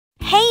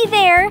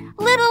there,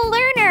 little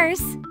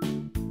learners!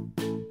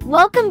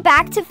 Welcome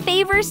back to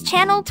Favour's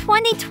Channel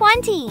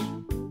 2020.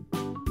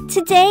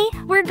 Today,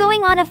 we're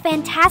going on a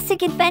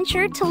fantastic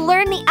adventure to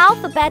learn the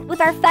alphabet with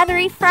our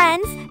feathery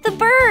friends, the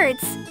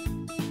birds.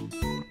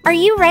 Are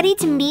you ready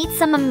to meet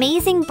some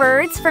amazing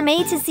birds from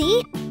A to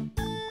Z?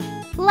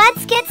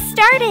 Let's get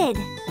started!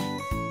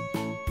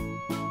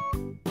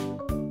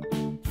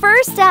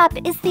 First up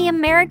is the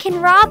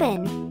American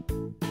robin.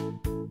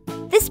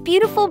 This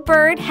beautiful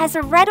bird has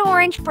a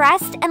red-orange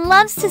breast and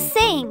loves to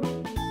sing.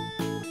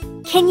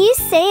 Can you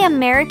say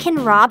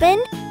American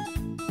robin?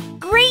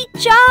 Great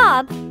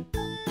job!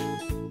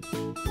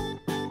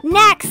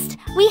 Next,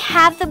 we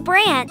have the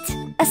brant,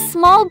 a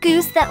small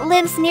goose that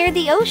lives near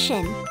the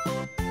ocean.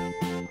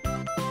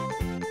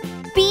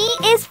 B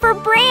is for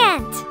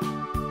brant.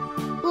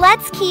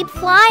 Let's keep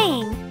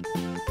flying.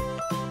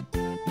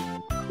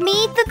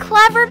 Meet the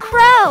clever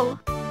crow.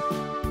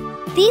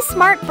 These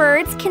smart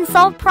birds can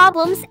solve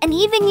problems and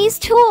even use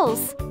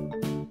tools.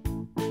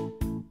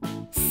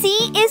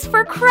 C is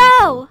for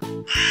crow.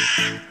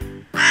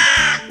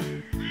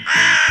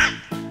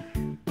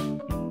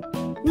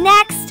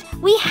 Next,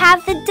 we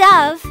have the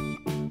dove,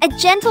 a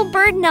gentle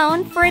bird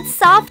known for its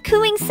soft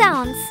cooing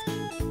sounds.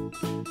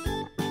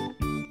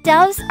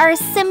 Doves are a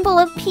symbol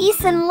of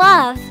peace and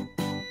love.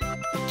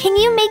 Can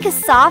you make a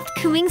soft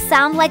cooing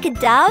sound like a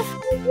dove?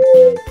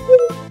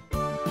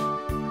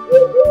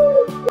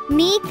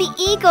 Meet the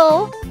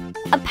eagle,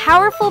 a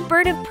powerful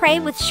bird of prey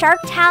with sharp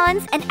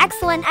talons and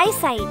excellent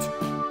eyesight.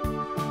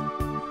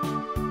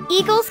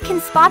 Eagles can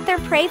spot their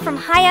prey from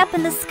high up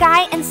in the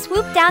sky and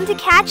swoop down to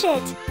catch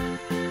it.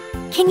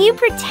 Can you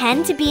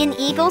pretend to be an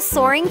eagle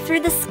soaring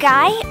through the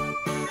sky?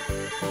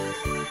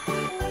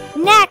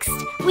 Next,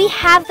 we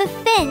have the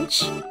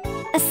finch,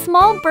 a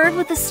small bird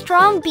with a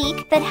strong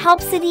beak that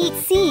helps it eat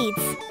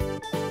seeds.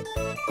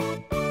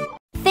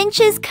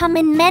 Finches come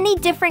in many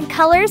different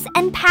colors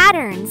and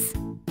patterns.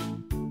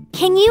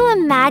 Can you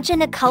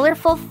imagine a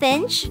colorful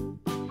finch?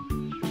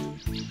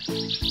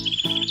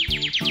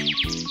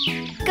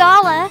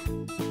 Gala,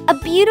 a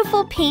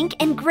beautiful pink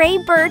and gray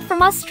bird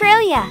from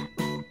Australia.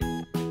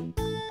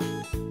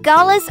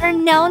 Galas are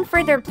known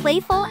for their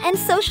playful and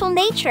social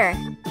nature.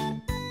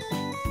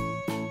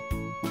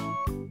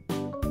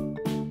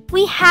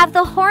 We have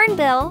the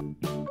hornbill,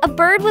 a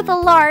bird with a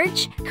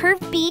large,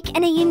 curved beak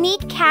and a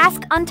unique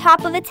casque on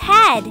top of its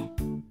head.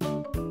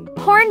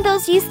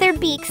 Hornbills use their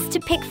beaks to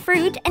pick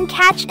fruit and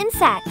catch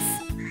insects.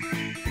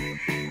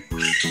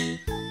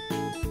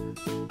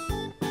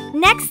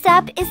 Next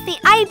up is the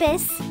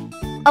ibis,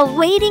 a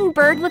wading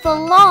bird with a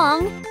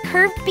long,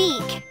 curved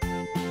beak.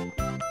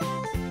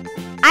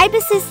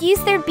 Ibises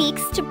use their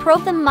beaks to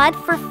probe the mud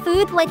for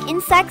food like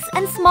insects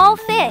and small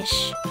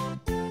fish.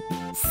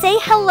 Say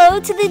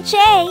hello to the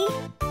jay,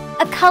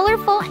 a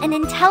colorful and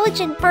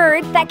intelligent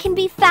bird that can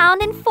be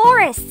found in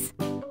forests.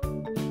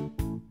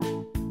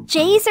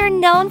 Jays are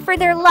known for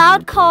their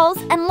loud calls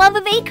and love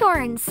of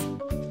acorns.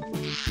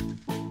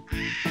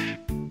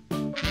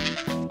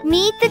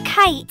 Meet the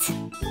kite,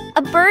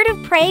 a bird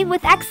of prey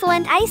with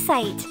excellent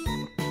eyesight.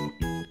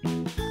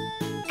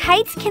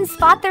 Kites can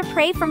spot their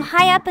prey from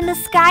high up in the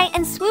sky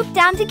and swoop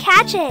down to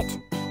catch it.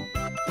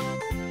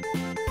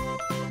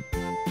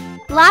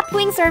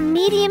 Lapwings are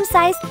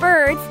medium-sized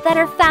birds that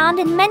are found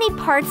in many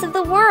parts of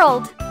the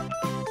world.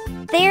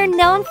 They are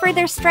known for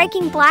their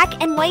striking black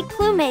and white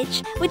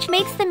plumage, which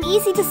makes them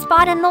easy to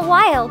spot in the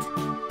wild.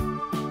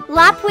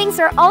 Lapwings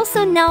are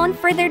also known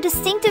for their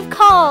distinctive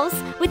calls,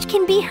 which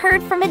can be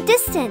heard from a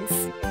distance.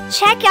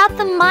 Check out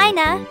the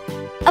myna,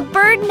 a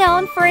bird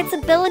known for its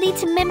ability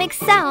to mimic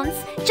sounds,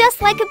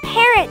 just like a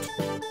parrot.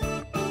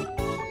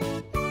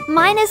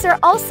 Mynas are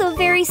also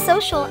very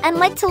social and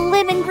like to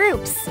live in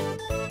groups.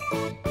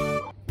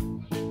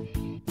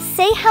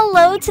 Say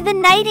hello to the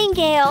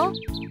nightingale,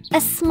 a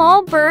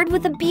small bird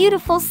with a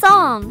beautiful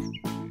song.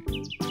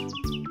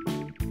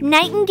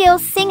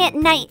 Nightingales sing at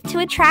night to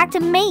attract a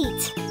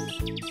mate.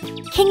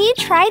 Can you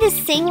try to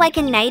sing like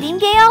a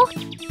nightingale?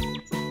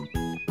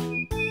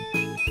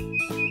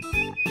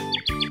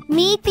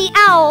 Meet the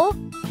owl,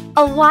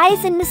 a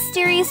wise and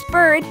mysterious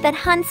bird that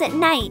hunts at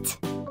night.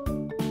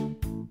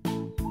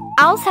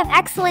 Owls have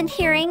excellent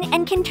hearing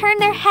and can turn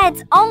their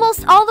heads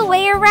almost all the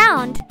way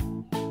around.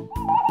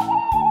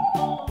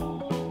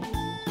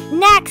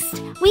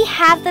 Next, we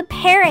have the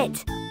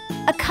parrot,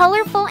 a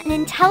colorful and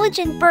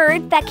intelligent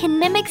bird that can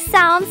mimic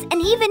sounds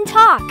and even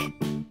talk.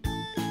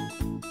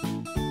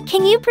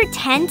 Can you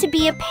pretend to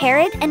be a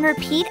parrot and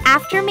repeat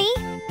after me?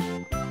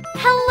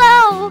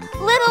 Hello,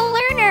 little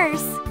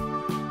learners!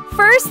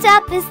 First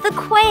up is the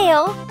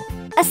quail,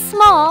 a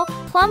small,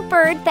 plump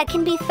bird that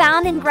can be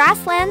found in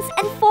grasslands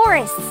and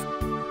forests.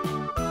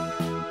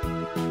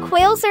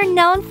 Quails are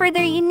known for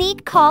their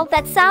unique call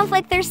that sounds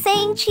like they're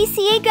saying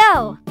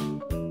 "Chisiego."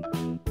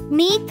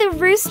 Meet the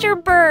rooster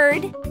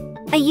bird,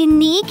 a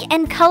unique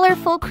and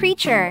colorful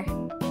creature.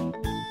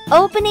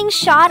 Opening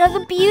shot of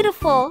a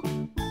beautiful,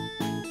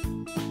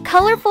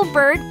 colorful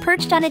bird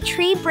perched on a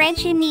tree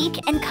branch, unique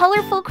and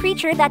colorful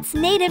creature that's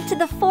native to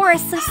the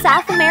forests of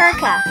South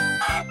America.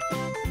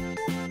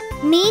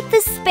 Meet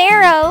the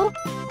sparrow,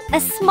 a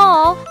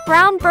small,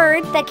 brown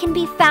bird that can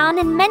be found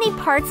in many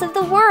parts of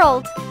the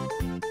world.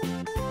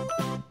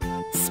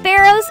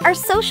 Sparrows are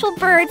social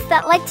birds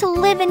that like to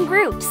live in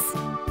groups.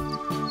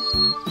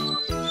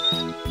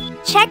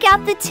 Check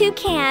out the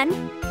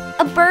toucan,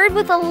 a bird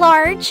with a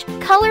large,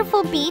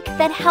 colorful beak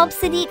that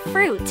helps it eat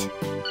fruit.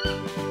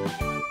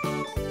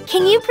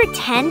 Can you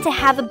pretend to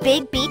have a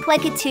big beak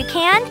like a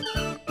toucan?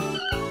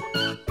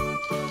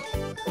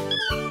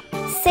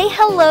 Say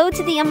hello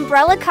to the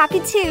umbrella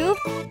cockatoo,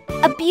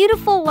 a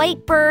beautiful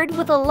white bird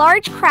with a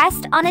large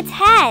crest on its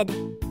head.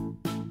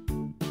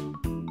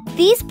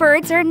 These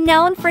birds are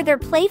known for their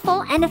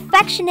playful and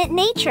affectionate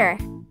nature.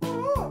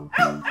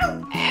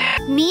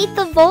 Meet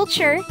the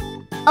vulture,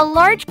 a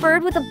large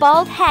bird with a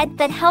bald head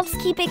that helps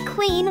keep it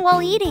clean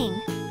while eating.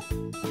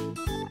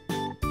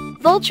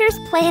 Vultures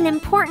play an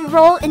important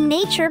role in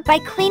nature by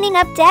cleaning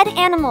up dead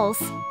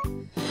animals.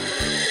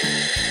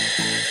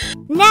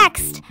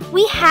 Next,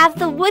 we have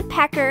the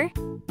woodpecker,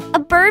 a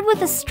bird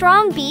with a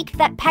strong beak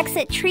that pecks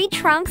at tree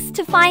trunks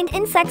to find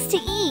insects to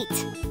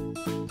eat.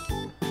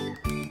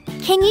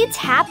 Can you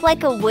tap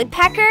like a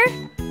woodpecker?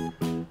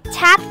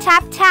 Tap,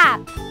 tap,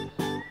 tap.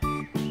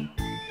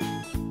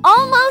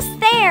 Almost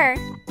there!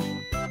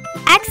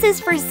 X is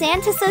for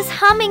Xanthus's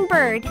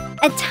hummingbird,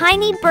 a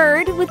tiny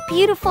bird with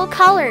beautiful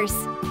colors.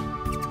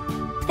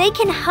 They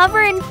can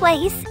hover in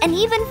place and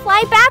even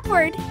fly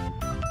backward.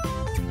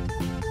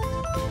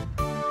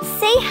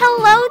 Say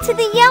hello to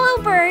the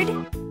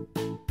yellowbird.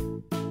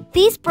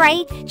 These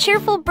bright,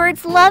 cheerful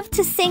birds love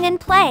to sing and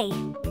play.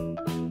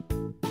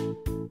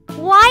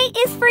 Y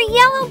is for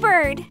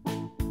yellowbird.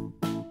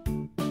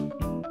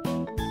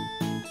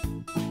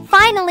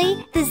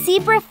 Finally, the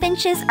zebra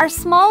finches are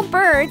small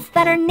birds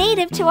that are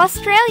native to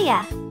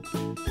Australia.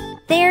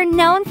 They are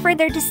known for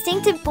their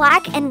distinctive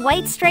black and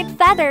white striped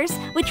feathers,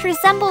 which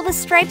resemble the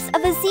stripes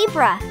of a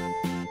zebra.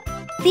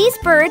 These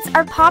birds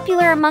are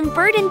popular among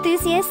bird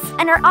enthusiasts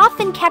and are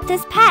often kept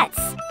as pets.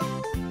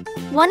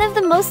 One of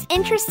the most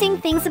interesting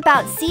things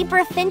about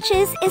zebra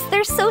finches is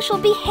their social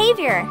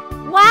behavior.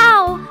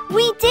 Wow,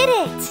 we did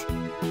it!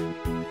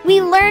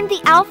 We learned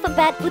the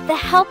alphabet with the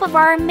help of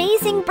our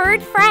amazing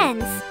bird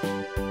friends.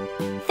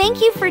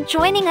 Thank you for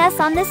joining us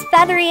on this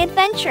feathery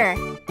adventure.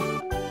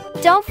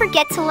 Don't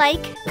forget to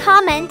like,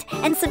 comment,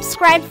 and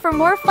subscribe for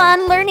more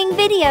fun learning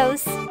videos.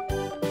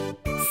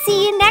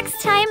 See you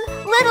next time,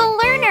 little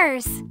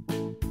learners!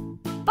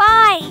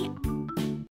 Bye!